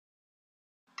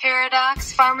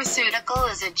Paradox Pharmaceutical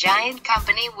is a giant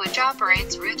company which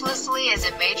operates ruthlessly as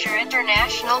a major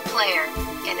international player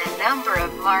in a number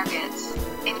of markets,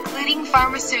 including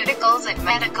pharmaceuticals and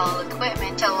medical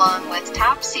equipment, along with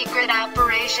top-secret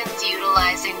operations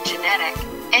utilizing genetic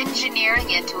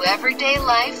engineering into everyday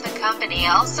life. The company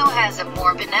also has a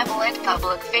more benevolent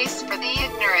public face for the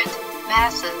ignorant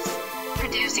masses,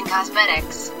 producing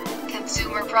cosmetics,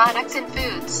 consumer products and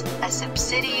foods. A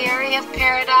subsidiary of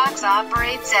Paradox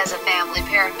operates as a family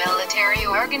paramilitary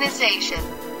organization.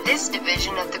 This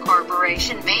division of the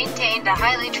corporation maintained a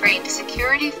highly trained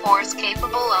security force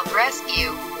capable of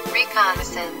rescue,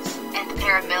 reconnaissance, and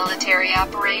paramilitary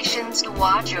operations to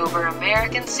watch over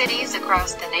American cities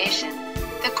across the nation.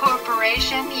 The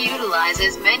corporation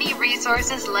utilizes many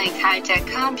resources like high-tech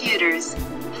computers,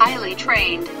 highly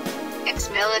trained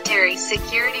ex-military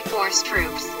security force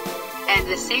troops, and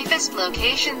the safest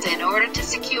locations in order to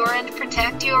secure and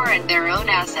protect your and their own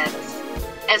assets,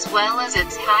 as well as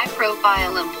its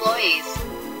high-profile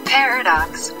employees.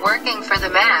 Paradox, working for the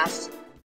mass.